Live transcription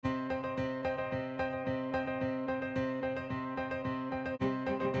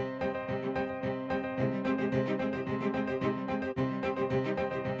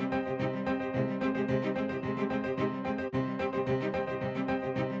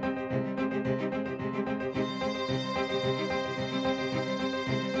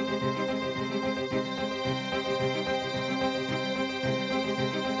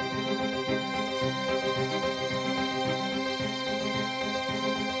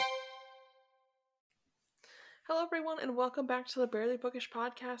Hello, everyone, and welcome back to the Barely Bookish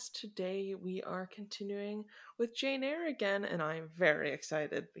podcast. Today we are continuing with Jane Eyre again, and I'm very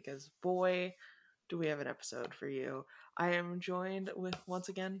excited because, boy, do we have an episode for you. I am joined once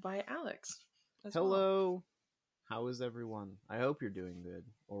again by Alex as well. Hello. How is everyone? I hope you're doing good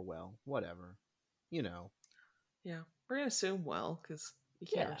or well, whatever. You know. Yeah, we're gonna assume well because you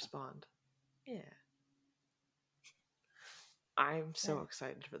can't Yeah. respond. Yeah, I'm so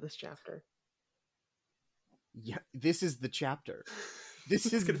excited for this chapter. Yeah, this is the chapter.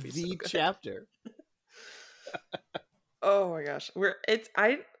 This is gonna be the so good. chapter. Oh my gosh,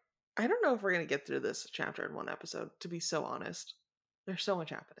 I don't know if we're gonna get through this chapter in one episode. To be so honest, there's so much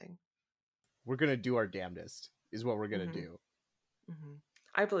happening. We're gonna do our damnedest, is what we're gonna do. Mm-hmm.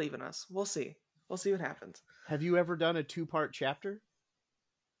 I believe in us. We'll see. We'll see what happens. Have you ever done a 2-part chapter?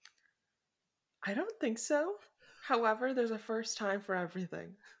 I don't think so. However, there's a first time for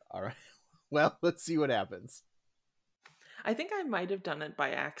everything. All right. Well, let's see what happens. I think I might have done it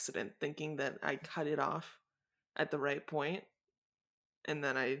by accident, thinking that I cut it off at the right point, and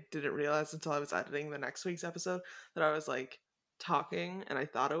then I didn't realize until I was editing the next week's episode that I was like talking and I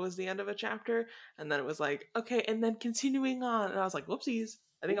thought it was the end of a chapter, and then it was like, okay, and then continuing on, and I was like, whoopsies.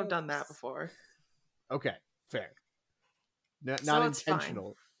 I think I've done that before. Okay, fair. Not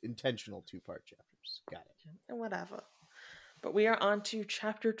intentional. Intentional 2-part chapters. Got it. Whatever. But we are on to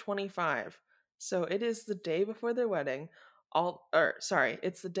chapter 25. So it is the day before their wedding.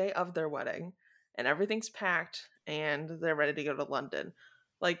 It's the day of their wedding, and everything's packed and they're ready to go to London.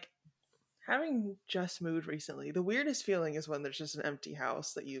 Like, having just moved recently, the weirdest feeling is when there's just an empty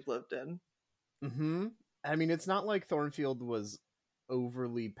house that you've lived in. Mm-hmm. I mean, it's not like Thornfield was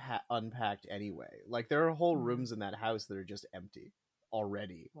overly unpacked anyway. Like, there are whole rooms in that house that are just empty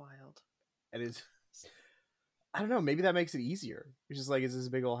already. Wild. And it's, I don't know, maybe that makes it easier. It's just like, it's this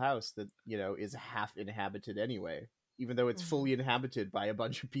big old house that, is half inhabited anyway, even though it's fully inhabited by a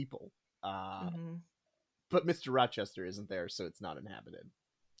bunch of people. But Mr. Rochester isn't there, so it's not inhabited.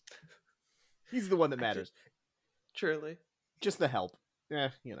 He's the one that matters. Truly. Just the help.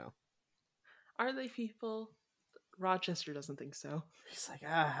 Are they people? Rochester doesn't think so. He's like,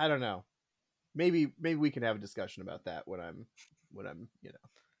 I don't know. Maybe we can have a discussion about that when I'm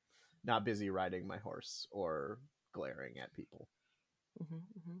not busy riding my horse or glaring at people.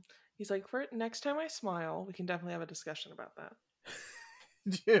 He's like, for next time I smile, we can definitely have a discussion about that.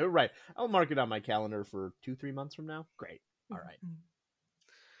 Right. I'll mark it on my calendar for 2-3 months from now. Great. All right.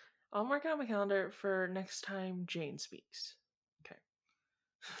 I'll mark it on my calendar for next time Jane speaks. Okay.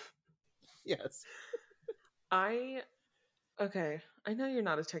 Yes. I know you're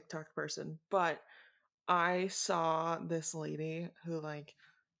not a TikTok person, but I saw this lady who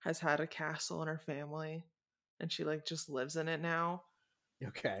has had a castle in her family and she just lives in it now.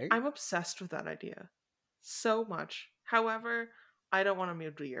 Okay. I'm obsessed with that idea so much. However, I don't want to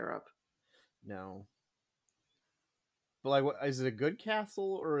move to Europe. No. But is it a good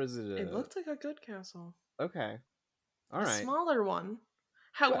castle or is it It looked like a good castle. Okay. All right. A smaller one.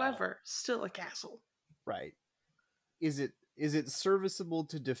 However, still a castle. Right. Is it serviceable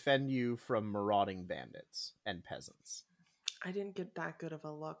to defend you from marauding bandits and peasants? I didn't get that good of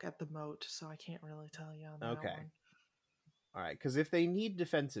a look at the moat, so I can't really tell you on that one. All right, because if they need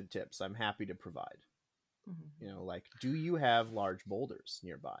defensive tips, I'm happy to provide. Do you have large boulders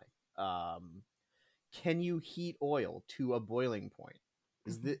nearby? Can you heat oil to a boiling point?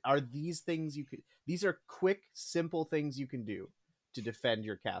 Are these things you could? These are quick, simple things you can do to defend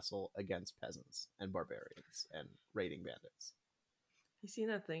your castle against peasants and barbarians and raiding bandits. You seen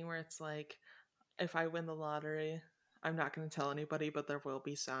that thing where it's like, if I win the lottery, I'm not going to tell anybody, but there will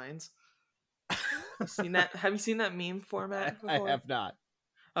be signs. Have you seen that meme format before? I have not.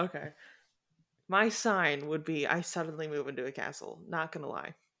 Okay. My sign would be, I suddenly move into a castle. Not gonna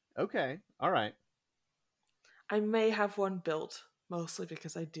lie. Okay. All right. I may have one built, mostly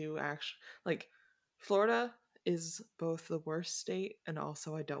because I do actually... Florida is both the worst state, and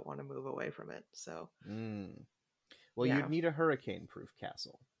also I don't want to move away from it, so... Well, you'd need a hurricane-proof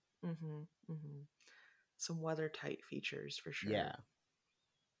castle. Some weather-tight features, for sure.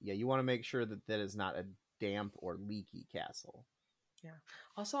 Yeah, you want to make sure that is not a damp or leaky castle. Yeah.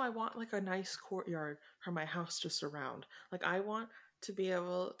 Also, I want a nice courtyard for my house to surround. I want to be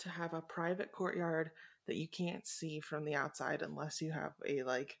able to have a private courtyard that you can't see from the outside unless you have a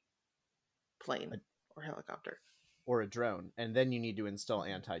plane or helicopter or a drone, and then you need to install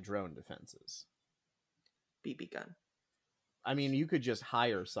anti-drone defenses. BB gun. I mean, you could just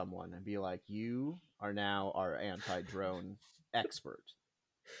hire someone and be like, you are now our anti-drone expert.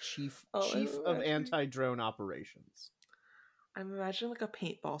 Chief of anti-drone operations. I'm imagining like a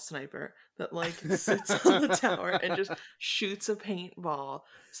paintball sniper that like sits on the tower and just shoots a paintball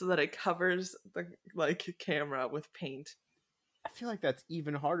so that it covers the like camera with paint. I feel like that's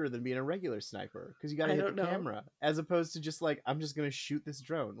even harder than being a regular sniper because you got to I hit the don't know. camera as opposed to just like I'm just gonna shoot this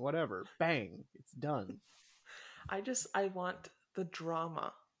drone, whatever, bang, it's done. I want the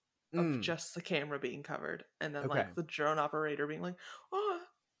drama of Mm, just the camera being covered and then okay, like the drone operator being like, "Oh,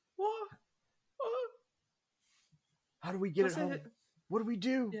 what? Oh, how do we get it what's home? it?" What do we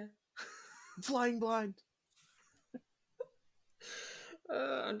do? Yeah. I'm flying blind.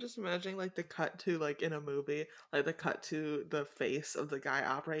 I'm just imagining like the cut to like in a movie, like the cut to the face of the guy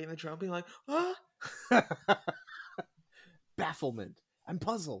operating the drone being like, "Ah." Bafflement. I'm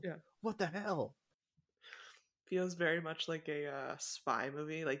puzzled. Yeah. What the hell? Feels very much like a spy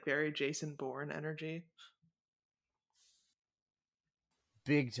movie, like very Jason Bourne energy.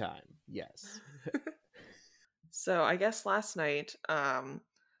 Big time. Yes. So I guess last night,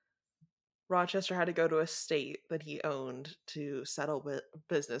 Rochester had to go to a state that he owned to settle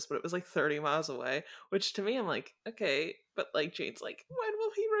business, but it was like 30 miles away, which to me, I'm like, okay, but like Jane's like, when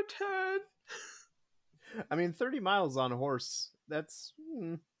will he return? I mean, 30 miles on a horse. That's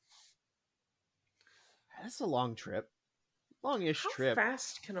a long trip. Long-ish How trip.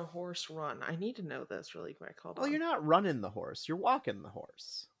 fast can a horse run? I need to know this really quick. Hold Well, you're on. not running the horse. You're walking the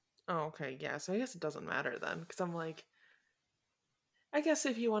horse. Oh, okay, yeah, so I guess it doesn't matter then, because I'm like, I guess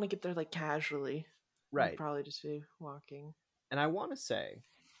if you want to get there like casually, you'd Right. probably just be walking. And I want to say,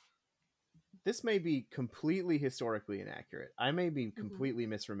 this may be completely historically inaccurate. I may be Hmm. completely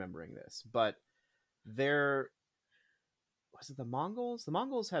misremembering this, but there was it the Mongols? The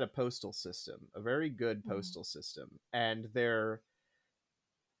Mongols had a postal system, a very good Hmm. postal system, and their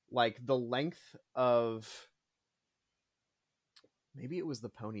like the length of maybe it was the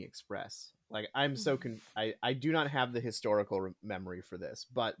Pony Express. Like I'm so Hmm. I do not have the historical memory for this,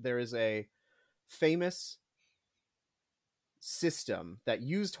 but there is a famous system that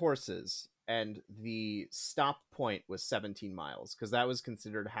used horses and the stop point was 17 miles because that was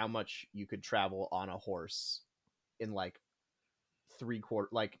considered how much you could travel on a horse in like 3/4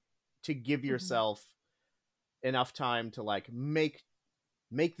 like to give Hmm. yourself enough time to like make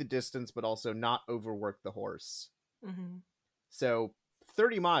the distance but also not overwork the horse. Hmm. So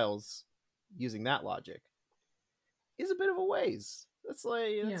 30 miles using that logic is a bit of a ways.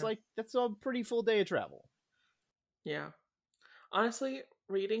 Yeah, That's a pretty full day of travel. yeah. Honestly,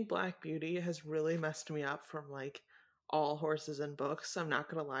 reading Black Beauty has really messed me up from like all horses and books. I'm not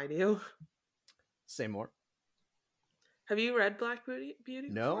gonna lie to you. Say more. Have you read Black Beauty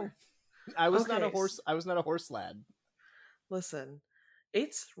before? No, I was not a Okay, horse. I was not a horse lad. listen,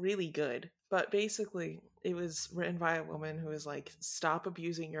 it's really good. But basically, it was written by a woman who was like, "Stop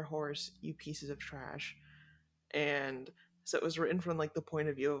abusing your horse, you pieces of trash." And so it was written from like the point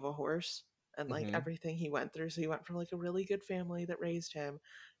of view of a horse and like Mm-hmm. everything he went through. So he went from like a really good family that raised him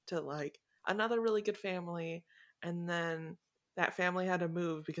to like another really good family, and then that family had to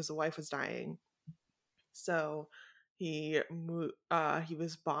move because the wife was dying. So he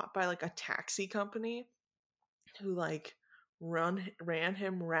was bought by like a taxi company who like ran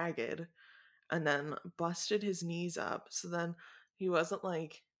him ragged and then busted his knees up. So then he wasn't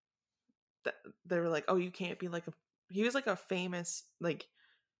like th- they were like, "Oh, you can't be like a." He was like a famous like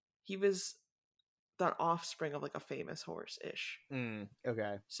he was the offspring of like a famous horse ish.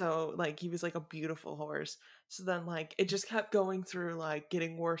 Okay. So like he was like a beautiful horse. So then like it just kept going through like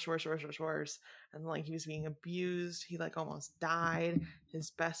getting worse, worse, worse, worse, worse. And like he was being abused. He like almost died.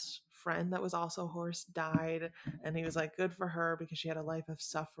 His best friend that was also a horse died. And he was like, good for her because she had a life of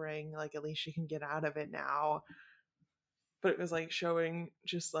suffering. Like at least she can get out of it now. But it was like showing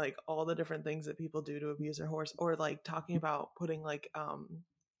just like all the different things that people do to abuse their horse, or like talking about putting like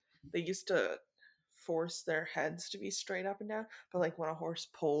they used to force their heads to be straight up and down, but like when a horse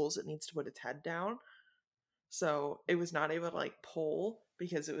pulls it needs to put its head down, so it was not able to like pull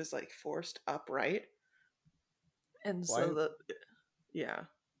because it was like forced upright. And Why? so the yeah,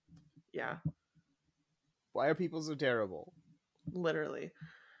 yeah, Why are people so terrible? literally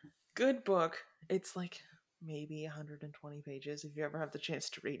good book. It's like maybe 120 pages. If you ever have the chance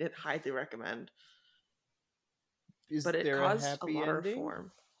to read it, highly recommend. Is But it there a caused a happy lot of ending?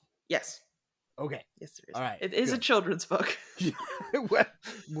 reform. Yes. Okay. Yes, there is. All right. It is a Good. children's book. well,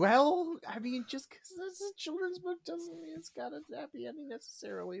 well, I mean, just because it's a children's book doesn't mean it's got a happy ending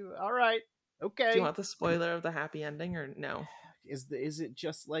necessarily. All right. Do you Okay. want the spoiler of the happy ending or no? Is it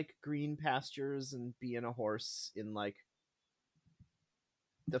just like green pastures and being a horse in like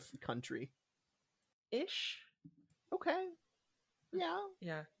the country? Ish. Okay. Yeah.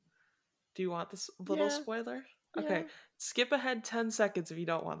 Yeah. Do you want this little Yeah. spoiler? Okay, Yeah. skip ahead 10 seconds if you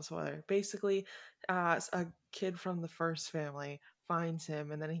don't want the spoiler. Basically, a kid from the first family finds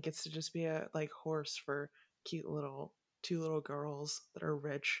him, and then he gets to just be a like horse for cute little two little girls that are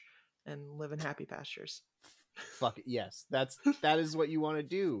rich and live in happy pastures. Fuck it. Yes, that is what you want to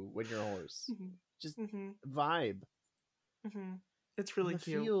do when you're a horse. Mhm. Just Mhm. vibe Mhm. It's in really the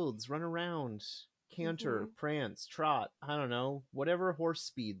cute. fields, run around, canter, Mhm. prance, trot. I don't know, whatever horse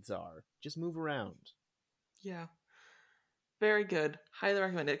speeds are. Just move around. Yeah. Very good. Highly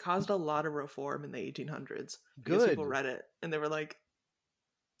recommend it. It caused a lot of reform in the 1800s because people Good. read it and they were like,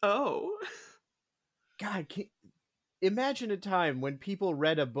 "Oh." God, imagine a time when people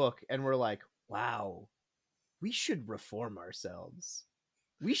read a book and were like, "Wow, we should reform ourselves.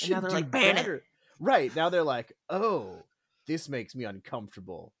 We And now should they're do like, "Ban it." better." Right now, they're like, "Oh, this makes me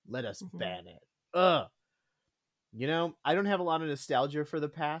uncomfortable. Let us Mhm. ban it." Ugh. You know, I don't have a lot of nostalgia for the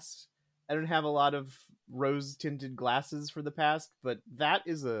past. I don't have a lot of rose tinted glasses for the past, but that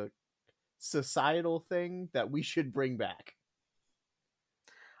is a societal thing that we should bring back.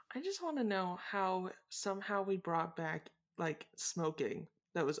 I just want to know how somehow we brought back like smoking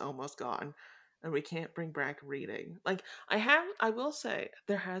that was almost gone and we can't bring back reading. Like I will say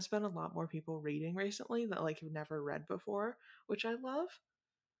there has been a lot more people reading recently that like have never read before, which I love.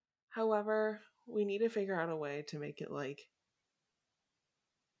 However, we need to figure out a way to make it like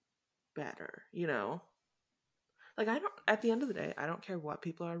better, you know? Like I don't at the end of the day, I don't care what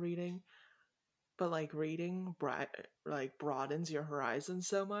people are reading, but like reading like broadens your horizons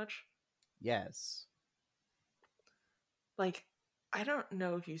so much. Yes. Like I don't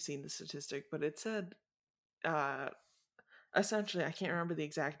know if you've seen the statistic, but it said uh essentially I can't remember the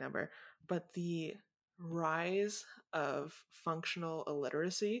exact number, but the rise of functional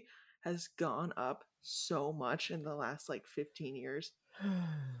illiteracy has gone up so much in the last like 15 years.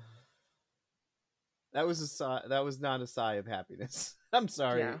 That was that was not a sigh of happiness. I'm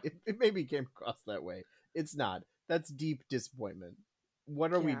sorry. Yeah. It maybe came across that way. It's not. That's deep disappointment.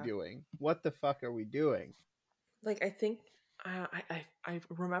 What are we Yeah. doing? What the fuck are we doing? Like I think I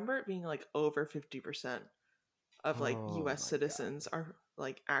remember it being like over 50% of like Oh US my god. citizens are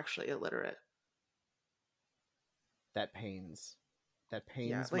like actually illiterate. That pains. That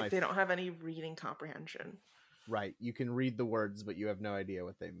Yeah, pains my like they don't have any reading comprehension. right. You can read the words, but you have no idea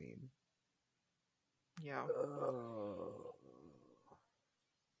what they mean. Yeah. Ugh.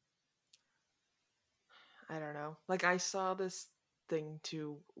 I don't know. Like I saw this thing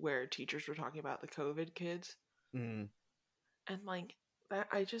too where teachers were talking about the COVID kids Mm. and like that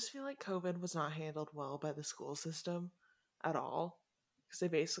I just feel like COVID was not handled well by the school system at all because they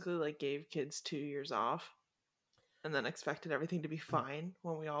basically like gave kids 2 years off and then expected everything to be fine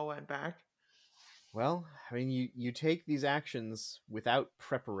when we all went back. Well, I mean, you take these actions without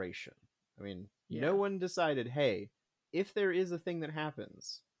preparation. I mean, no Yeah. one decided, hey, if there is a thing that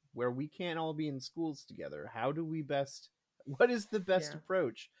happens where we can't all be in schools together, how do we best? What is the best Yeah.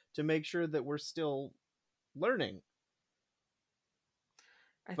 approach to make sure that we're still learning?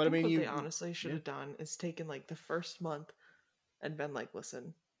 I But I think mean, what they honestly should yeah, have done is taken like the first month and been like,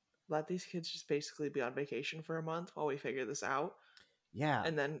 listen, let these kids just basically be on vacation for a month while we figure this out. yeah,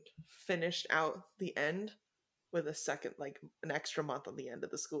 And then finished out the end with a second, like an extra month on the end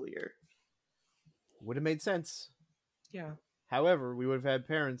of the school year. would have made sense. Yeah, However, we would have had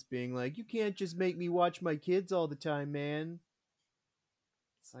parents being like, "You can't just make me watch my kids all the time, man."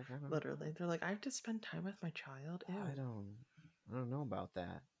 It's like literally. They're like, I have to spend time with my child. I Ew. don't, I don't know about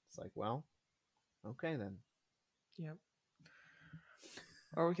that. It's like, well, okay then. Yep.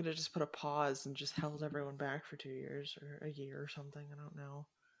 Or we could have just put a pause and just held everyone back for 2 years or a year or something. I don't know.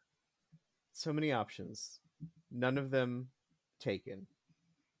 So many options, none of them taken.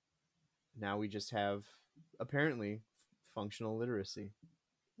 Now we just have apparently functional literacy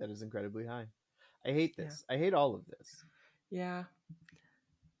that is incredibly high. I hate Yeah. this. I hate all of this. Yeah.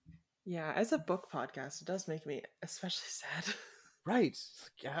 Yeah. As a book podcast, it does make me especially sad. Right.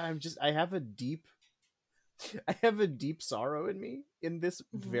 I have a deep I have a deep sorrow in me in this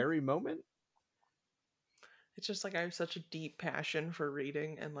hmm very moment. It's just like I have such a deep passion for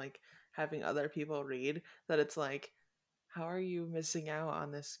reading and like having other people read that it's like, how are you missing out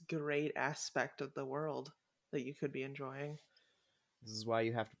on this great aspect of the world that you could be enjoying? This is why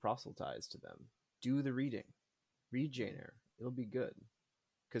you have to proselytize to them. Do the reading. Read Jane Eyre. It'll be good.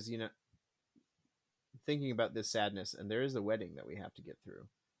 Because, you know, thinking about this sadness, and there is a wedding that we have to get through.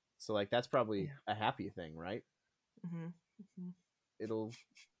 So, like, that's probably Yeah. a happy thing, right? hmm hmm It'll,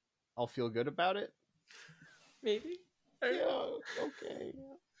 I'll feel good about it. Maybe. I don't Yeah, know. okay.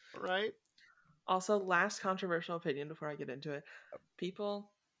 Right? Also, last controversial opinion before I get into it.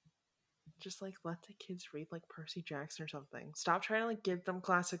 People Just like let the kids read like Percy Jackson or something. Stop trying to like give them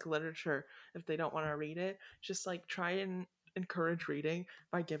classic literature if they don't want to read it. Just like try and encourage reading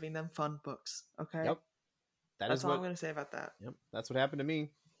by giving them fun books. Okay, Yep. That that's is all I'm what gonna say about that. Yep, that's what happened to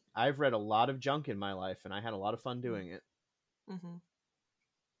me. I've read a lot of junk in my life and I had a lot of fun doing it. Mm-hmm.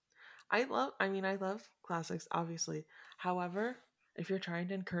 I love classics, obviously. However, if you're trying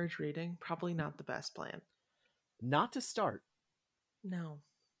to encourage reading, probably not the best plan. Not to start. No.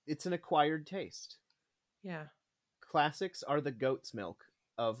 It's an acquired taste. Yeah. Classics are the goat's milk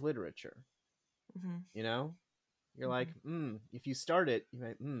of literature. Mm-hmm. You know? You're like, Mm-hmm. if you start it, you're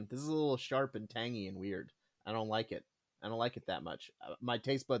like, this is a little sharp and tangy and weird. I don't like it. I don't like it that much. My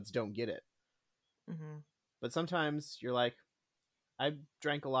taste buds don't get it. Mm-hmm. But sometimes you're like, I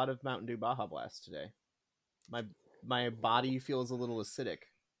drank a lot of Mountain Dew Baja Blast today. My body feels a little acidic.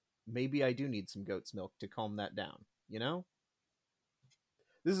 Maybe I do need some goat's milk to calm that down, you know?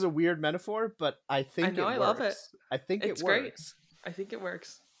 This is a weird metaphor, but I I think know, it I love it. works. I think it It's great. works. I think it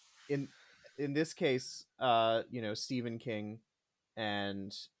works. In this case, Stephen King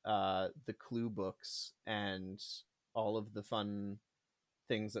and the Clue books and all of the fun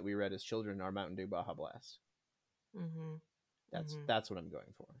things that we read as children are Mountain Dew Baja Blast. Mm-hmm. That's what I'm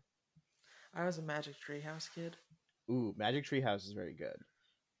going for. I was a Magic Treehouse kid. Ooh, Magic Treehouse is very good.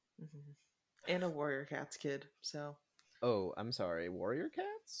 Mm-hmm. And a Warrior Cats kid, so. Oh, I'm sorry. Warrior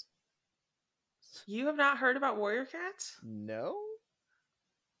Cats? You have not heard about Warrior Cats? No?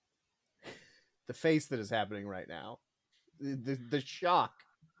 The face that is happening right now. The shock.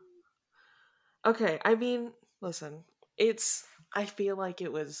 Okay, listen, I feel like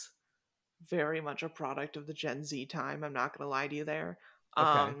it was very much a product of the Gen Z time. I'm not gonna lie to you there. Okay.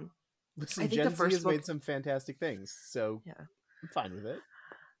 I Listen, think the Gen Z first has book. made some fantastic things, so Yeah. I'm fine with it.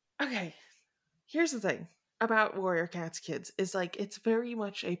 Okay. Here's the thing about Warrior Cats kids is like it's very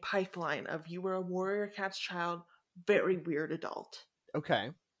much a pipeline of you were a Warrior Cats child, very weird adult.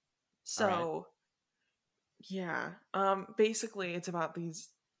 Okay. So, All right. yeah. Basically it's about these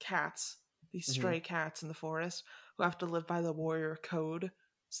cats, these Mm-hmm. stray cats in the forest who have to live by the warrior code.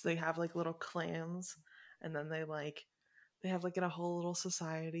 So they have like little clans and then they have like in a whole little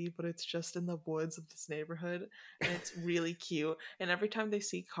society, but it's just in the woods of this neighborhood and it's really cute. And every time they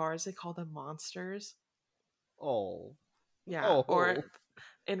see cars, they call them monsters. Oh. Yeah, or Oh.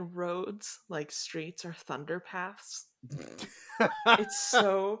 in roads like streets or thunder paths. It's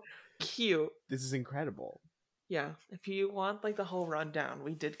so cute. This is incredible. Yeah, if you want like the whole rundown,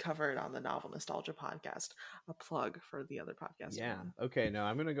 we did cover it on the Novel Nostalgia podcast. A plug for the other podcast. Yeah. Okay, no,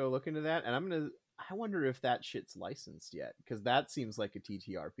 I'm gonna go look into that, and I wonder if that shit's licensed yet, because that seems like a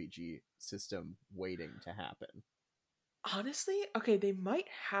TTRPG system waiting to happen. Honestly, okay, they might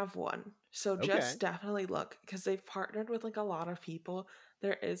have one. So Okay. just definitely look because they've partnered with like a lot of people.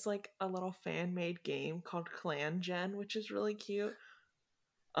 There is like a little fan made game called Clan Gen, which is really cute.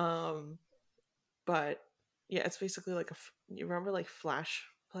 Um, but yeah, it's basically like you remember like Flash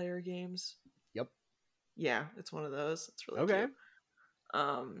player games? Yep. Yeah, it's one of those. It's really Okay. cute.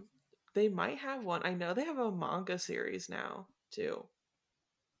 Um, they might have one. I know they have a manga series now too.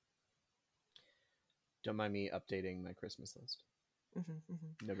 Don't mind me updating my Christmas list.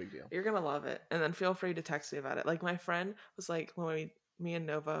 Mm-hmm. No big deal. You're gonna love it, and then feel free to text me about it. Like my friend was like me and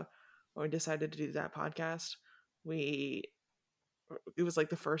Nova, when we decided to do that podcast, we it was like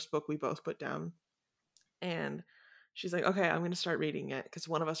the first book we both put down, and she's like, okay, I'm gonna start reading it because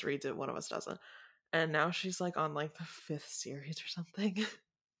one of us reads it, one of us doesn't, and now she's like on like the 5th series or something.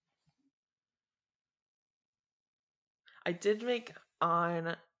 I did make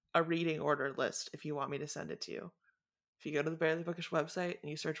on a reading order list if you want me to send it to you. If you go to the Barely Bookish website and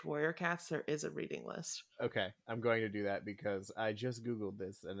you search Warrior Cats, there is a reading list. Okay, I'm going to do that because I just googled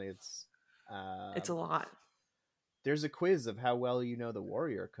this and It's a lot. there's a quiz of how well you know the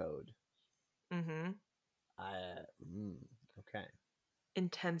warrior code. Mm-hmm. Okay.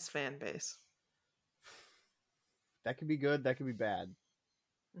 Intense fan base. That could be good. That could be bad.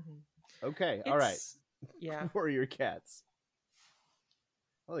 Mm-hmm. Okay. All right. Yeah. Warrior Cats.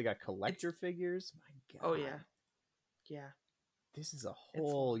 Oh, they got collector figures. My God. Oh yeah. Yeah. This is a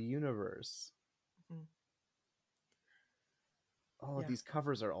whole universe. Mm-hmm. Oh, Yeah. these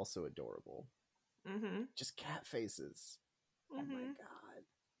covers are also adorable. Mm-hmm. Just cat faces. Mm-hmm. Oh my God.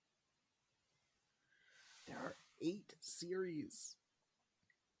 There are 8 series.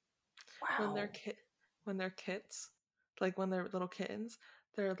 Wow. When they're kits, like when they're little kittens,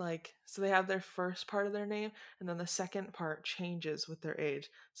 they're like, so they have their first part of their name and then the second part changes with their age.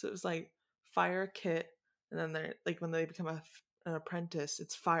 So it was like Fire Kit, and then they're like when they become an apprentice,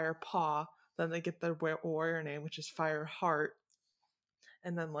 it's Fire Paw. Then they get their warrior name, which is Fire Heart.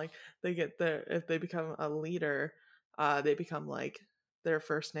 and then like they get their if they become a leader, they become like their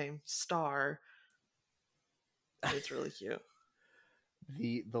first name Star. It's really cute.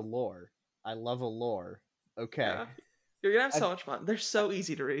 The lore. I love a lore. Okay. Yeah, you're gonna have I so much fun. They're so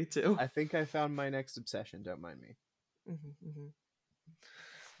easy to read too. I think I found my next obsession. Don't mind me. Mm-hmm.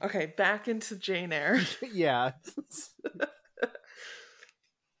 Okay, back into Jane Eyre. Yeah.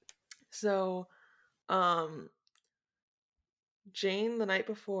 So, um, Jane the night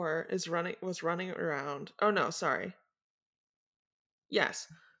before was running around. Oh no, sorry. Yes,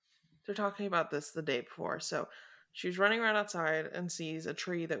 they're talking about this the day before. So she was running around outside and sees a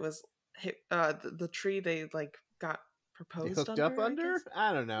tree that was hit. The tree they like got They proposed hooked up under. I under? guess.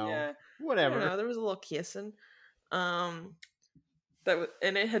 I don't know. Yeah, I don't Whatever. know. There was a little kissing. Um,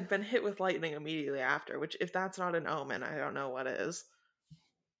 and it had been hit with lightning immediately after. Which, if that's not an omen, I don't know what is.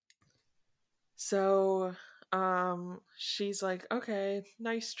 So, she's like, okay,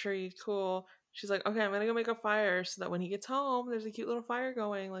 nice tree, cool. She's like, okay, I'm gonna go make a fire so that when he gets home, there's a cute little fire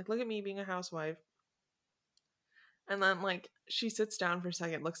going. Like, look at me being a housewife. And then, like, she sits down for a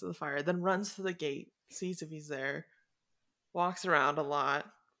second, looks at the fire, then runs to the gate, sees if he's there, walks around a lot.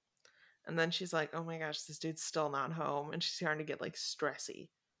 And then she's like, oh my gosh, this dude's still not home. And she's starting to get, like, stressy.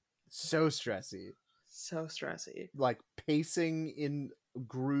 So stressy. So stressy. Like pacing in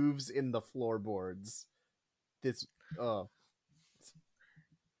grooves in the floorboards. This, oh.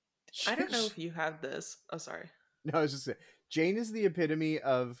 I don't know if you have this. Oh, sorry. No, I was just saying, Jane is the epitome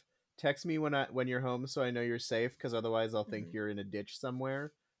of text me when you're home so I know you're safe, because otherwise I'll think you're in a ditch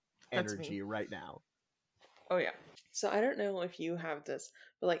somewhere. That's me. Energy right now. Oh, yeah. So I don't know if you have this,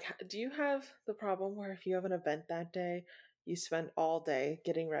 but like, do you have the problem where if you have an event that day, you spend all day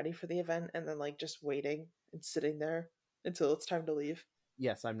getting ready for the event and then like just waiting and sitting there until it's time to leave?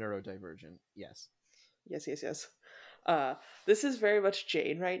 Yes, I'm neurodivergent. Yes. Yes, yes, yes. This is very much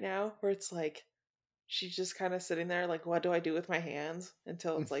Jane right now, where it's like she's just kind of sitting there, like, what do I do with my hands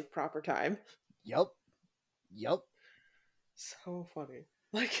until it's like proper time? Yup. Yup. So funny.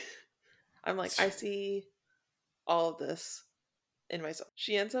 Like, I'm like, I see all of this in myself.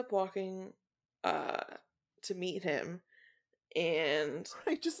 She ends up walking uh to meet him, and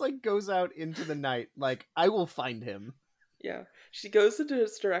It just like goes out into the night, like, I will find him. yeah, she goes into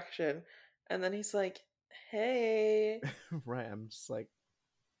his direction, and then he's like, hey. Right, I'm just like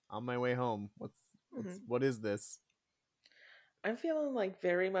on my way home. Mhm. What is this? I'm feeling like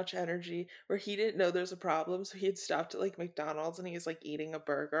very much energy where he didn't know there's a problem, so he had stopped at like McDonald's and he was like eating a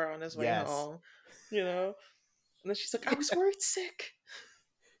burger on his way Yes. home, you know? And then she's like, I was worried sick.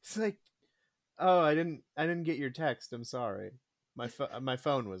 It's like, oh, I didn't get your text. I'm sorry. My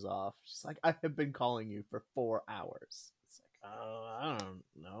phone was off. She's like, I have been calling you for 4 hours. It's like, oh, I don't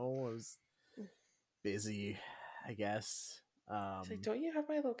know. I was busy, I guess. She's like, don't you have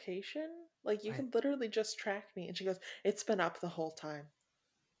my location? Like, you I, can literally just track me. And she goes, it's been up the whole time.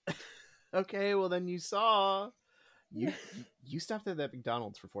 okay, well then you saw you stopped at that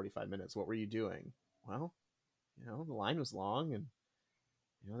McDonald's for 45 minutes. What were you doing? Well, the line was long, and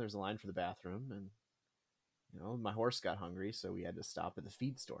there's a line for the bathroom, and my horse got hungry, so we had to stop at the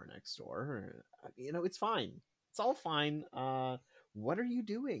feed store next door. It's fine. It's all fine. What are you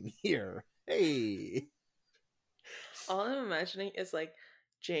doing here? Hey. All I'm imagining is like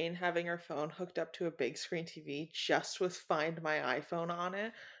Jane having her phone hooked up to a big screen TV just with Find My iPhone on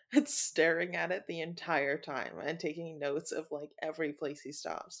it and staring at it the entire time and taking notes of like every place he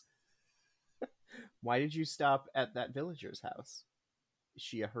stops. Why did you stop at that villager's house? Is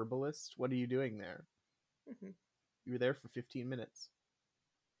she a herbalist? What are you doing there? Mm-hmm. You were there for 15 minutes.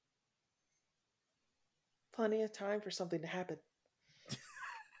 Plenty of time for something to happen.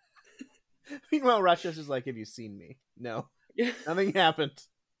 Meanwhile, Rochester's like, have you seen me? No. Yeah. Nothing happened.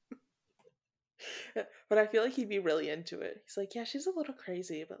 But I feel like he'd be really into it. He's like, yeah, she's a little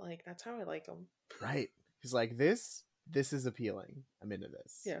crazy, but like that's how I like him. Right. He's like, this is appealing. I'm into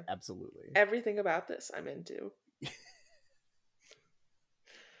this. Yeah. Absolutely. Everything about this I'm into.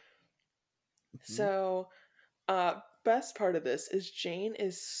 So, best part of this is Jane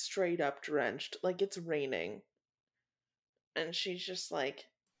is straight up drenched. Like it's raining. And she's just like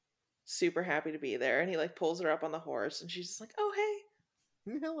super happy to be there. And he like pulls her up on the horse and she's just like, oh,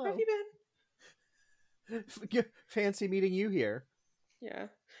 hey, Hello. where have you been? Fancy meeting you here. Yeah.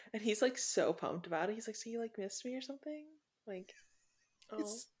 And he's like so pumped about it. He's like, so you like missed me or something? Like, oh.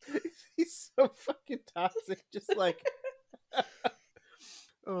 He's so fucking toxic. Just like,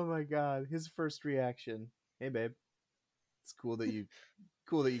 oh my god. His first reaction. Hey babe. It's cool that you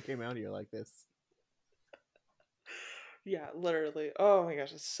came out here like this. Yeah, literally. Oh my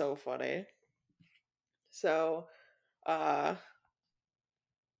gosh, it's so funny. So,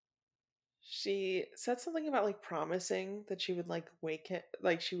 She said something about like promising that she would like wake him,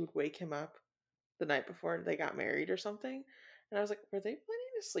 like she would wake him up the night before they got married or something. And I was like, were they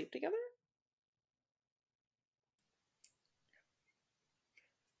planning to sleep together?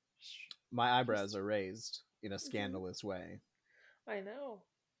 My eyebrows Just, are raised in a mhm. scandalous way. I know.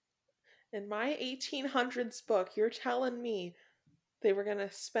 In my 1800s book, you're telling me they were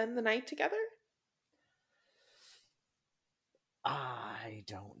gonna spend the night together? I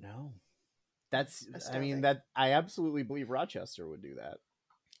don't know. That's, I mean, Astounding. that I absolutely believe Rochester would do that.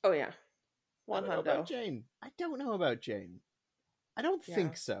 Oh yeah, I one don't know about hundo. Jane. I don't know about Jane. I don't Yeah.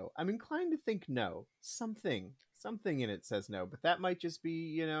 think so. I'm inclined to think no. Something in it says no, but that might just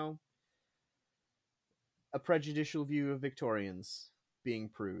be, a prejudicial view of Victorians being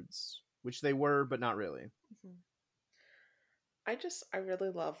prudes, which they were, but not really. Mhm. I really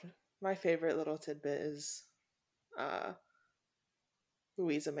love my favorite little tidbit is uh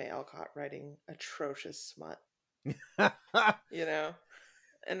Louisa May Alcott writing atrocious smut, you know?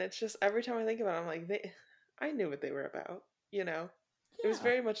 And it's just every time I think about it, I'm like, I knew what they were about, you know? It was Yeah,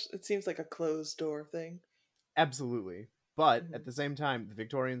 very much, it seems like a closed door thing. absolutely. But Hmm. at the same time, the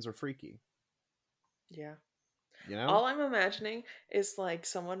Victorians are freaky. Yeah. You know? All I'm imagining is like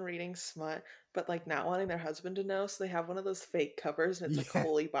someone reading smut, but like not wanting their husband to know, so they have one of those fake covers and it's like Yeah.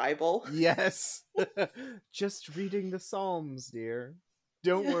 Holy Bible. Yes. Just reading the Psalms, dear.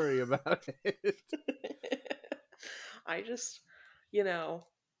 Don't Yeah. worry about it. I just, you know,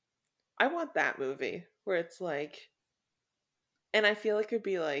 I want that movie where it's like, and I feel like it'd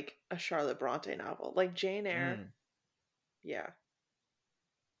be like a Charlotte Bronte novel, like Jane Eyre. Mm, Yeah.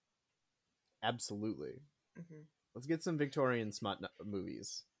 absolutely. Hmm. Let's get some Victorian smut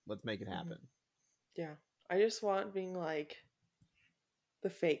movies. Let's make it Hmm. happen. Yeah. I just want being like the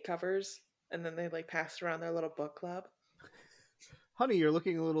fake covers, and then they like passed around their little book club. Honey, you're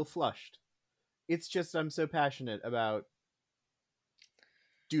looking a little flushed. It's just I'm so passionate about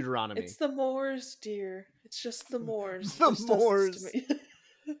It's Deuteronomy. the Moors, dear. It's just the Moors. It The just does this to Moors. me.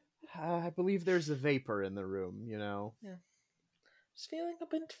 I believe there's a vapor in the room. Yeah. Just feeling a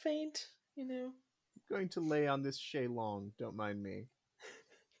bit faint, you know. I'm going to lay on this Shay Long. Don't mind me.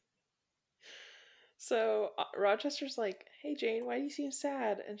 So Rochester's like, "Hey Jane, why do you seem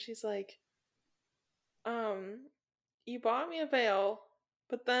sad?" And she's like, "Um, you bought me a veil,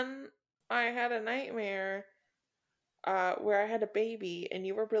 but then I had a nightmare where I had a baby and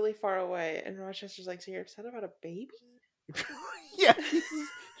you were really far away." And Rochester's like, "So you're upset about a baby?" Yeah,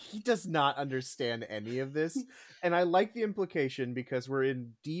 he does not understand any of this. And I like the implication because we're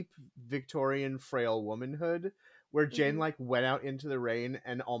in deep Victorian frail womanhood where Jane Mm-hmm. like went out into the rain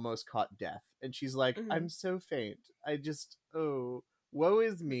and almost caught death. And she's like, Mm-hmm. I'm so faint. Oh, woe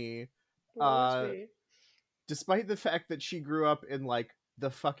is me. Woe is Uh me. Despite the fact that she grew up in like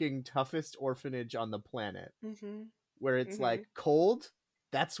the fucking toughest orphanage on the planet, Mm-hmm. where it's Mm-hmm. like cold,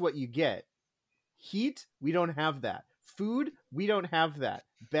 that's what you get. Heat, we don't have that. Food, we don't have that.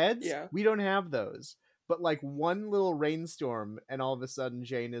 Beds, Yeah. we don't have those. But like one little rainstorm, and all of a sudden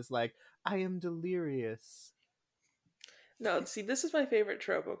Jane is like, I am delirious. No, see, this is my favorite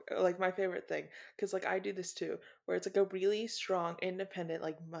trope, like my favorite thing, because like I do this too, where it's like a really strong, independent,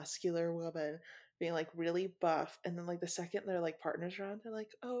 like muscular woman being like really buff, and then like the second their like partners around, they're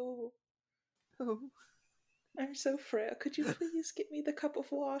like, "Oh, Oh. I'm so frail. Could you please get me the cup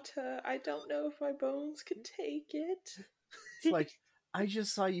of water? I don't know if my bones can take it." It's like, I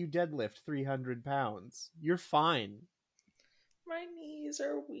just saw you deadlift 300 pounds. You're fine. My knees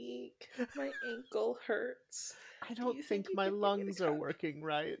are weak. My ankle hurts. I Do don't you think think you my could get me the lungs are cup? working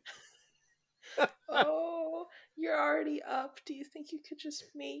right. Oh, you're already up. Do you think you could just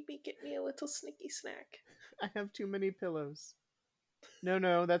maybe get me a little snicky snack? I have too many pillows. No,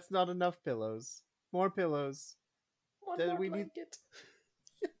 no, that's not enough pillows. More pillows. One more We need. blanket.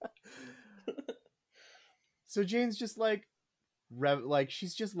 So Jane's just like, like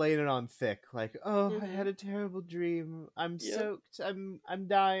she's just laying it on thick. Like, oh, I Mm-hmm. had a terrible dream. I'm Yep. soaked. I'm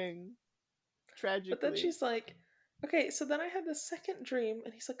dying But then tragically. she's like, okay, so then I had this second dream.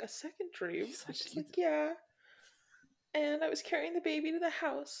 And he's like, a second dream? He's And like, she's like, yeah. And I was carrying the baby to the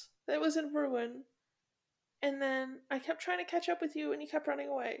house that was in ruin. And then I kept trying to catch up with you and you kept running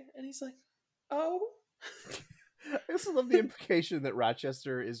away. And he's like, oh. I also love the implication that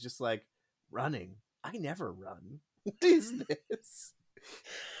Rochester is just like running. I never run. What is this?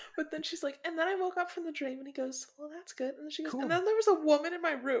 But then she's like, and then I woke up from the dream, and he goes, well, that's good. And then she goes, and Cool. then there was a woman in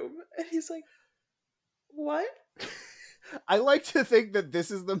my room. And he's like, what? I like to think that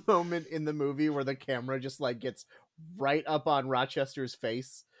this is the moment in the movie where the camera just like gets right up on Rochester's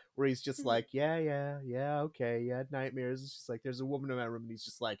face, where he's just Mhm. like, yeah, okay, yeah, nightmares. It's just like there's a woman in my room, and he's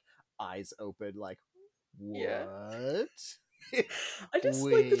just like, eyes open, like, Yeah. what? I just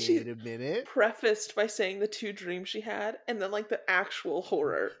like that she Wait a minute. prefaced by saying the 2 dreams she had, and then like the actual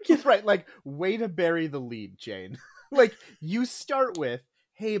horror. Right, like, way to bury the lead, Jane. Like, you start with,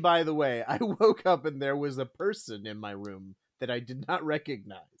 hey, by the way, I woke up and there was a person in my room that I did not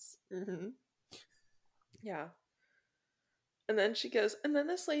recognize. Mm-hmm. Yeah. And then she goes, and then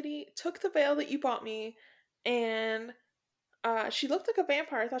this lady took the veil that you bought me, and she looked like a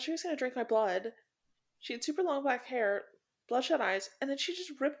vampire. I thought she was going to drink my blood. She had super long black hair, bloodshot eyes, and then she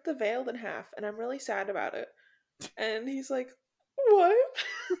just ripped the veil in half, and I'm really sad about it. And he's like, what?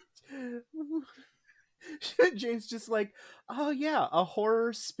 Jane's just like, oh yeah, a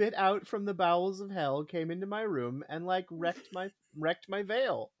horror spit out from the bowels of hell came into my room and like wrecked my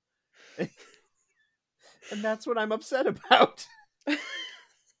veil. And that's what I'm upset about.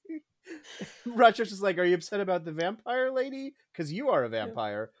 Rochester's like, are you upset about the vampire lady? Because you are a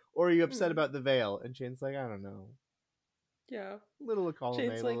vampire. Or are you upset about the veil? And Jane's like, I don't know. Yeah. Little column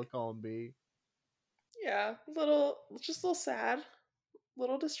Jane's A, little like, column B. yeah, just a little sad,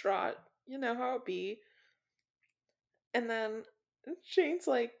 little distraught. You know how it be. And then Jane's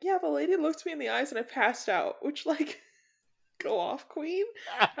like, yeah, the lady looked me in the eyes and I passed out, which, like, go off, queen.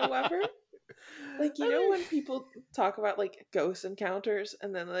 However, like, you know when people talk about, like, ghost encounters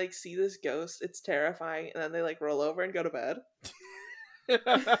and then, like, see this ghost, it's terrifying, and then they, like, roll over and go to bed?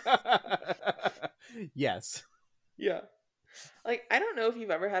 Yes. Yeah. Like, I don't know if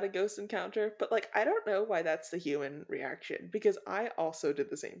you've ever had a ghost encounter, but, like, I don't know why that's the human reaction, because I also did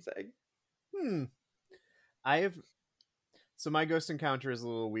the same thing. I have... So my ghost encounter is a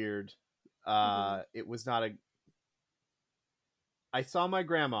little weird. It was not a... I saw my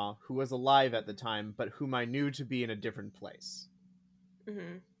grandma, who was alive at the time, but whom I knew to be in a different place.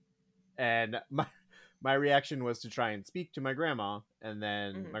 Mm-hmm. And my reaction was to try and speak to my grandma, and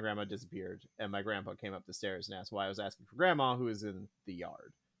then my grandma disappeared, and my grandpa came up the stairs and asked why I was asking for grandma, who was in the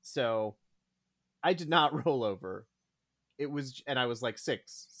yard. So I did not roll over. It was, and I was like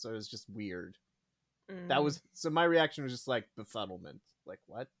 6, so it was just weird. That was, so my reaction was just like befuddlement. Like,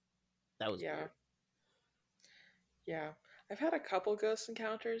 what? That was weird. Yeah. I've had a couple ghost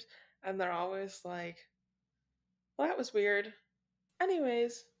encounters, and they're always like, well, that was weird.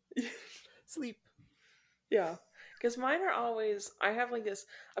 Anyways. Sleep. Yeah. Because mine are always, I have like this,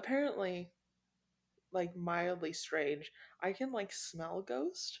 apparently, like mildly strange. I can like smell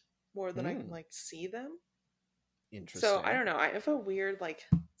ghosts more than I can like see them. Interesting. So I don't know. I have a weird like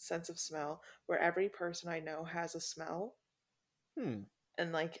sense of smell where every person I know has a smell. And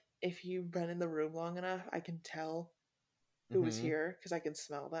like if you've been in the room long enough, I can tell who was here because I can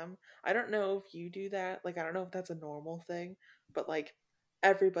smell them. I don't know if you do that. Like I don't know if that's a normal thing, but like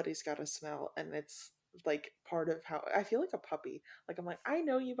everybody's got a smell, and it's like part of how I feel like a puppy. Like I'm like, I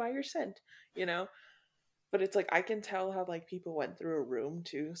know you by your scent, you know? But it's like I can tell how like people went through a room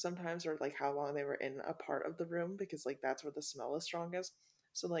too sometimes, or like how long they were in a part of the room, because like that's where the smell is strongest.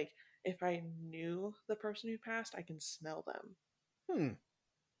 So like if I knew the person who passed, I can smell them.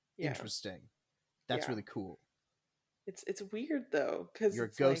 Yeah. Interesting. That's really cool. It's weird though, because you're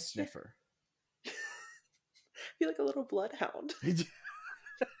it's a ghost like, sniffer. I feel like a little bloodhound.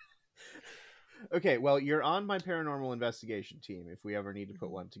 Okay, well, you're on my paranormal investigation team if we ever need to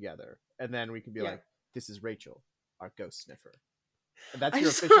put one together. And then we can be like, this is Rachel, our ghost sniffer. And that's your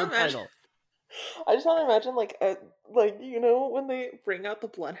official title. I just want to imagine like you know when they bring out the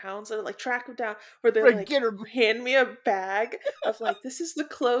bloodhounds and like track them down, where they're like, hand me a bag of like, this is the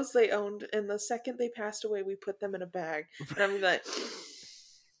clothes they owned, and the second they passed away we put them in a bag, and I'm like,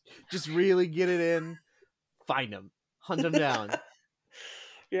 just really get it in, find them, hunt them down.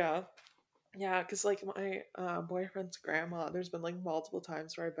 Yeah, because like my boyfriend's grandma, there's been like multiple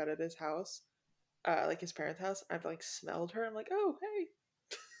times where I've been at his house, like his parents' house, I've like smelled her. I'm like, oh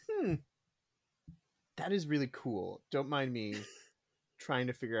hey. That is really cool. Don't mind me trying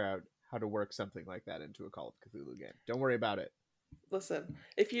to figure out how to work something like that into a Call of Cthulhu game. Don't worry about it. Listen,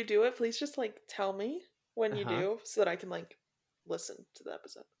 if you do it, please just like tell me when you do, so that I can like listen to the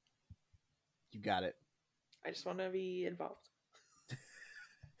episode. You got it. I just want to be involved.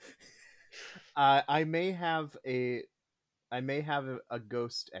 I may have a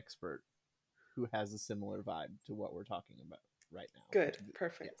ghost expert who has a similar vibe to what we're talking about right now. Good,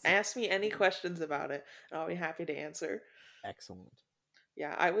 perfect. Yes. Ask me any questions about it, and I'll be happy to answer. Excellent.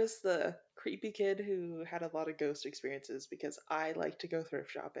 Yeah, I was the creepy kid who had a lot of ghost experiences because I like to go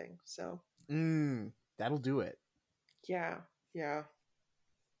thrift shopping. So that'll do it. Yeah.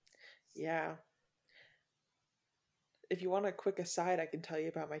 If you want a quick aside, I can tell you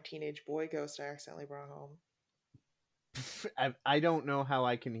about my teenage boy ghost I accidentally brought home. I don't know how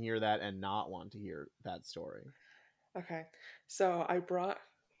I can hear that and not want to hear that story. Okay. So I brought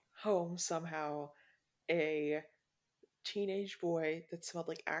home somehow a teenage boy that smelled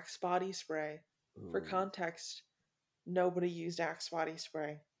like Axe body spray. For Ooh. context, nobody used Axe body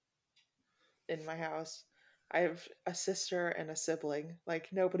spray in my house. I have a sister and a sibling.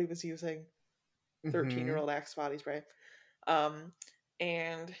 Like nobody was using 13-year-old Axe body spray. Um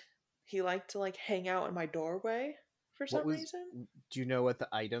and he liked to like hang out in my doorway for What some was? reason. Do you know what the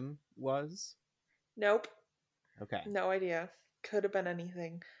item was? Nope. Okay. No idea. Could have been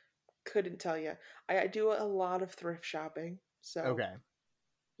anything. Couldn't tell you. I do a lot of thrift shopping, so Okay.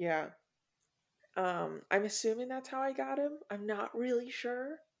 yeah. I'm assuming that's how I got him. I'm not really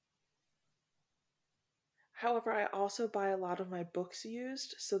sure. However, I also buy a lot of my books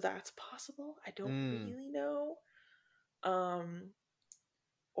used, so that's possible. I don't Mm. really know. Um,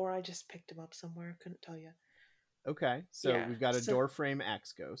 or I just picked him up somewhere. Couldn't tell you. Okay. So Yeah. we've got a So door frame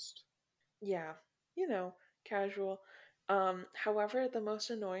axe ghost. yeah, casual. However, the most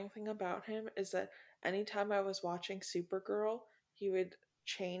annoying thing about him is that anytime I was watching Supergirl, he would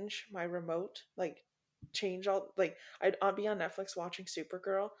change my remote, like change all like I'd be on Netflix watching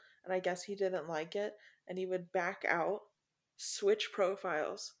Supergirl, and I guess he didn't like it, and he would back out, switch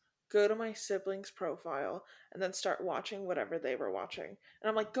profiles, go to my siblings' profile, and then start watching whatever they were watching. And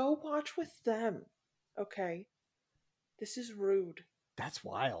I'm like, go watch with them. Okay. This is rude. That's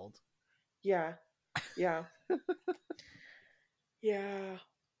wild. Yeah. Yeah. Yeah.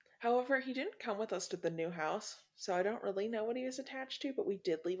 However, he didn't come with us to the new house, so I don't really know what he was attached to, but we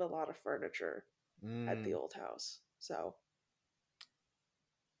did leave a lot of furniture at the Mm. old house. So,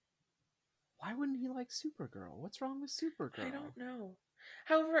 Why wouldn't he like Supergirl? What's wrong with I Supergirl? don't know.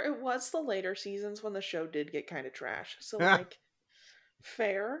 However, it was the later seasons when the show did get kind of trash. So, like,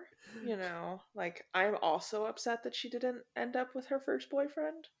 fair, like, I'm also upset that she didn't end up with her first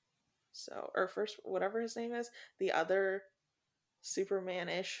boyfriend. So, or first, whatever his name is, the other Superman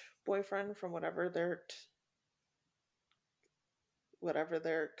ish boyfriend from whatever their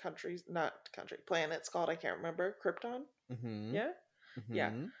country's not country planet's called. I can't remember. Krypton. Mm-hmm. Yeah, yeah.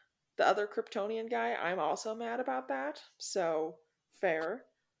 Mm-hmm. The other Kryptonian guy. I'm also mad about that. So fair.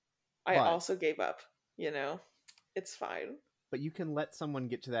 I But also gave up. It's fine. you can let someone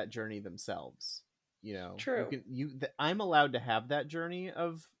get to that journey themselves. You True. can I'm allowed to have that journey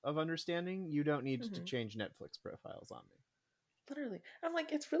of understanding. You don't need to hmm change Netflix profiles on me. Literally, I'm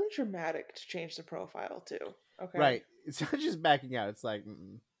like, it's really dramatic to change the profile too. Okay, Right. It's not just backing out. It's like,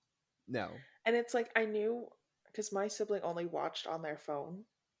 no. and it's like I knew because my sibling only watched on their phone.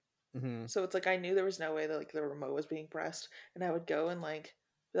 Mm-hmm. So it's like I knew there was no way that like the remote was being pressed, and I would go and like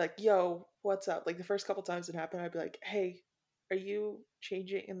be like, "Yo, what's up?" Like the first couple times it happened, I'd be like, "Hey, are you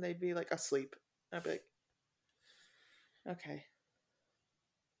changing?" And they'd be like asleep. I'd be like, "Okay."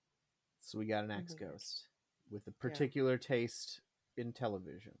 So we got an ex Weird. ghost with a Yeah. particular taste in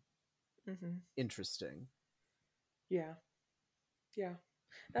television. Mhm. Interesting. Yeah. Yeah.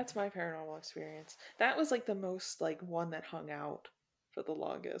 That's my paranormal experience. That was like the most like one that hung out for the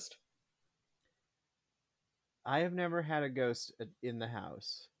longest. I have never had a ghost in the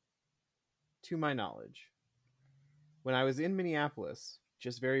house, to my knowledge. When I was in Minneapolis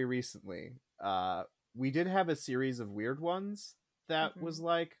just very recently, we did have a series of weird ones that was Mhm.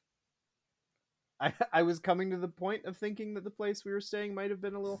 like I was coming to the point of thinking that the place we were staying might have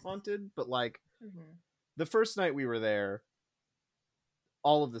been a little haunted, but like Mhm. the first night we were there,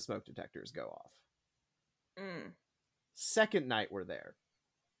 all of the smoke detectors go off. Mm. Second night we're there,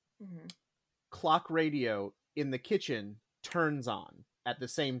 Mhm. clock radio in the kitchen turns on at the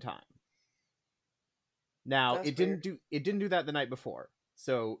same time. Now That's weird. it didn't do that the night before.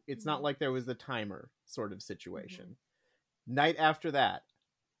 So it's not Mhm. like there was a timer sort of Mhm. situation. Night after that,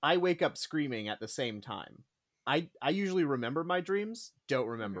 I wake up screaming at the same time. I usually remember my dreams, don't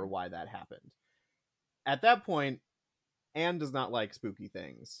remember Mhm. why that happened. At that point, Anne does not like spooky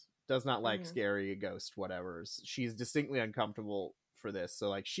things, does not like Mhm. scary ghost whatevers. She's distinctly uncomfortable for this. So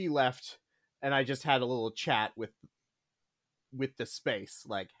like she left and I just had a little chat with the space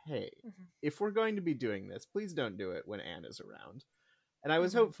like, "Hey, Mhm. if we're going to be doing this, please don't do it when Anne is around." And I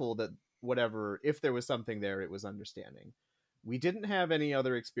was Mhm. hopeful that whatever, if there was something there, it was understanding. We didn't have any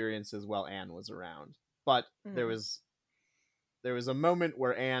other experiences while Anne was around, but Mhm. there was a moment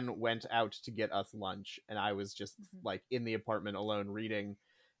where Anne went out to get us lunch, and I was just Mhm. like in the apartment alone reading,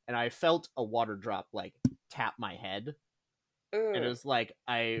 and I felt a water drop like tap my head, and it Ugh. was like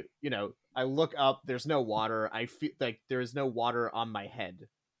I look up, there's no water. I feel like there is no water on my head.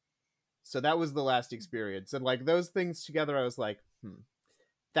 So that was the last experience, and like those things together, I was like,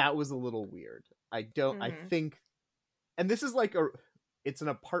 that was a little weird. I don't. I Mhm. think And this is like it's an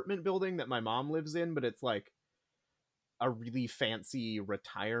apartment building that my mom lives in, but it's like a really fancy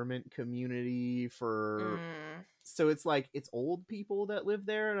retirement community for, so it's like it's old people that live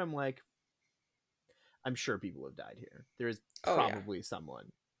there, and I'm like, I'm sure people have died here. There is Oh yeah. probably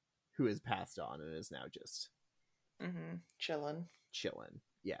someone who has passed on and is now just chilling.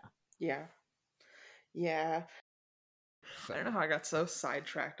 Yeah. Yeah. I don't know how I got so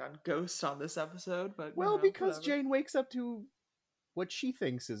sidetracked on ghosts on this episode, but well, because whatever. Jane wakes up to what she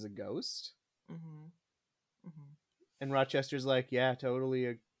thinks is a ghost. And Rochester's like, yeah, totally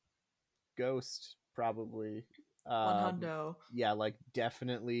a ghost, probably. Yeah, like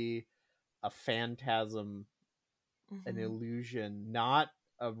definitely a phantasm, an illusion, not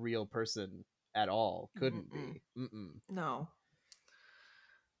a real person at all. Couldn't be. No.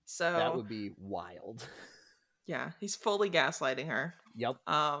 So that would be wild. Yeah, he's fully gaslighting her. Yep.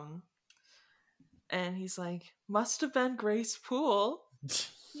 And he's like, must have been Grace Poole.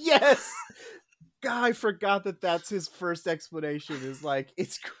 Yes. God, I forgot that that's his first explanation, is like,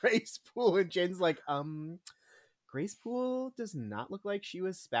 it's Grace Poole, and Jane's like, Grace Poole does not look like she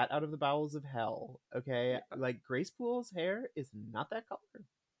was spat out of the bowels of hell. Okay, like Grace Poole's hair is not that color.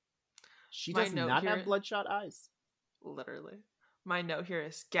 She does not have bloodshot eyes. Literally, my note here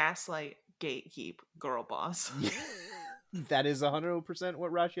is gaslight, gatekeep, girl boss. That is 100%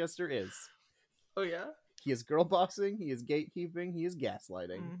 what Rochester is. Oh yeah, he is girl bossing, he is gatekeeping, he is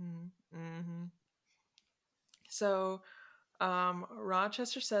gaslighting. So,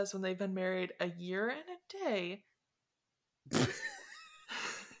 Rochester says when they've been married a year and a day,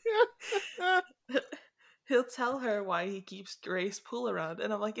 he'll tell her why he keeps Grace Poole around.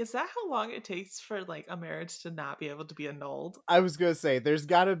 And I'm like, is that how long it takes for like a marriage to not be able to be annulled? I was gonna say, there's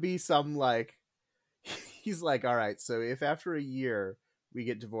gotta be some like, he's like, all right, so if after a year we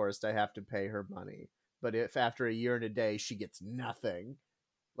get divorced, I have to pay her money, but if after a year and a day she gets nothing,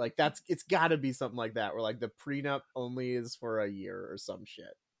 like it's gotta be something like that, where like the prenup only is for a year or some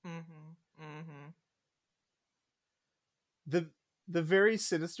shit. The very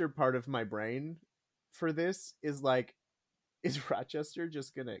sinister part of my brain for this is like, is Rochester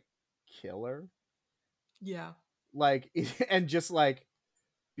just gonna kill her? Yeah. Like, and just like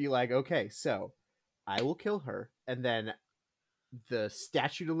be like, okay, so I will kill her, and then the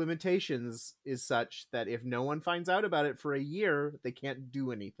statute of limitations is such that if no one finds out about it for a year, they can't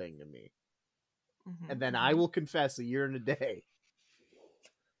do anything to me. And then I will confess a year and a day.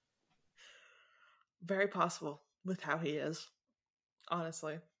 Very possible with how he is,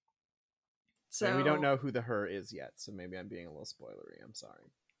 honestly. So, and we don't know who the her is yet, so maybe I'm being a little spoilery. I'm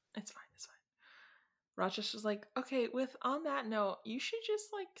sorry. It's fine. Rochester's like, okay, on that note, you should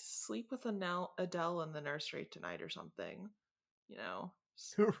just like sleep with Adele in the nursery tonight or something. You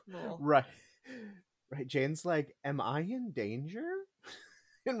know? Right. Jane's like, am I in danger?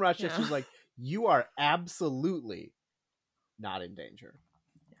 And Rochester's like, you are absolutely not in danger.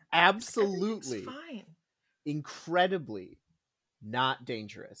 Absolutely. Like, fine. Incredibly not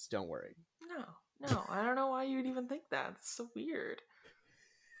dangerous. Don't worry. No. I don't know why you'd even think that. It's so weird.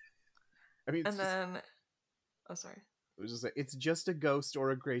 I mean, oh, sorry. It was just it's just a ghost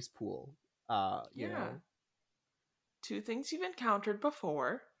or a Grace Poole. You know, two things you've encountered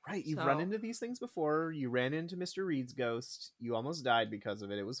before. Right, you've run into these things before. You ran into Mr. Reed's ghost. You almost died because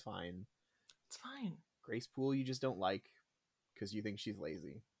of it. It was fine. It's fine. Grace Poole, you just don't like because you think she's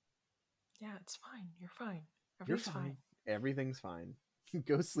lazy. Yeah, it's fine. You're fine. You're fine. Everything's fine.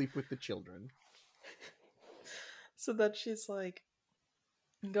 Go sleep with the children. So that she's like,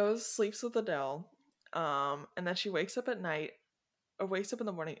 sleeps with Adele, and then she wakes up at night, or wakes up in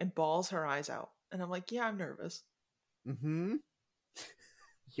the morning and bawls her eyes out. And I'm like, yeah, I'm nervous.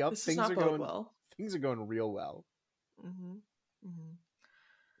 Yup, things are going well. Things are going real well.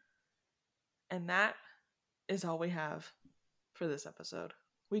 And that is all we have for this episode.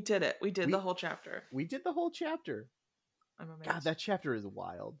 We did it. We did the whole chapter. We did the whole chapter. I'm amazed. God, that chapter is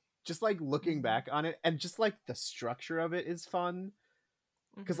wild. Just like looking back on it, and just like the structure of it is fun.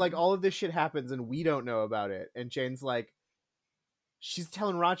 Because like all of this shit happens and we don't know about it. And Jane's like, she's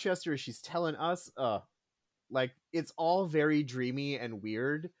telling Rochester, she's telling us, like it's all very dreamy and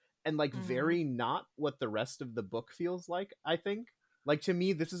weird, and like very not what the rest of the book feels like. I think, like, to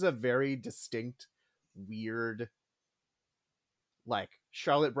me, this is a very distinct, weird, like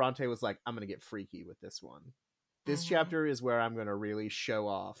Charlotte Bronte was like, I'm gonna get freaky with this one. This chapter is where I'm gonna really show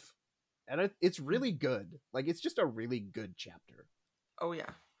off, and it's really good. Like, it's just a really good chapter. Oh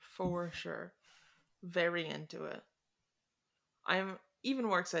yeah, for sure. Very into it. I'm even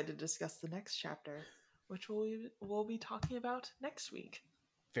more excited to discuss the next chapter, which we'll be talking about next week.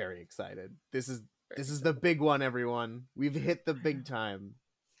 Very excited. This is This is the big one, everyone. We've hit the big time.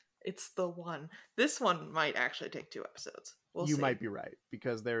 It's the one. This one might actually take 2 episodes. We'll You see. might be right,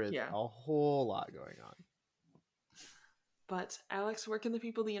 because there is a whole lot going on. But Alex, where can the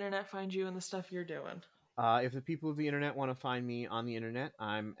people of the internet find you and the stuff you're doing? If the people of the internet want to find me on the internet,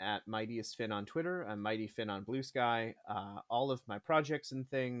 I'm at MightiestFinn on Twitter. I'm MightyFinn on Blue Sky. All of my projects and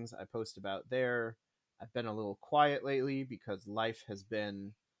things I post about there. I've been a little quiet lately because life has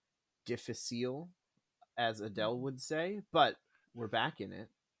been difficile, as Adele would say, but we're back in it.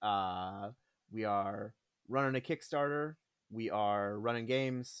 We are running a Kickstarter. We are running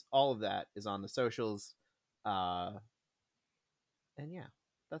games. All of that is on the socials. And yeah,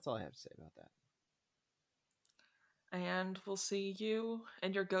 that's all I have to say about that. And we'll see you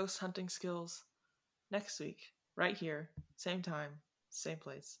and your ghost hunting skills next week, right here, same time, same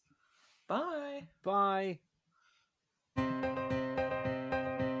place. Bye. Bye.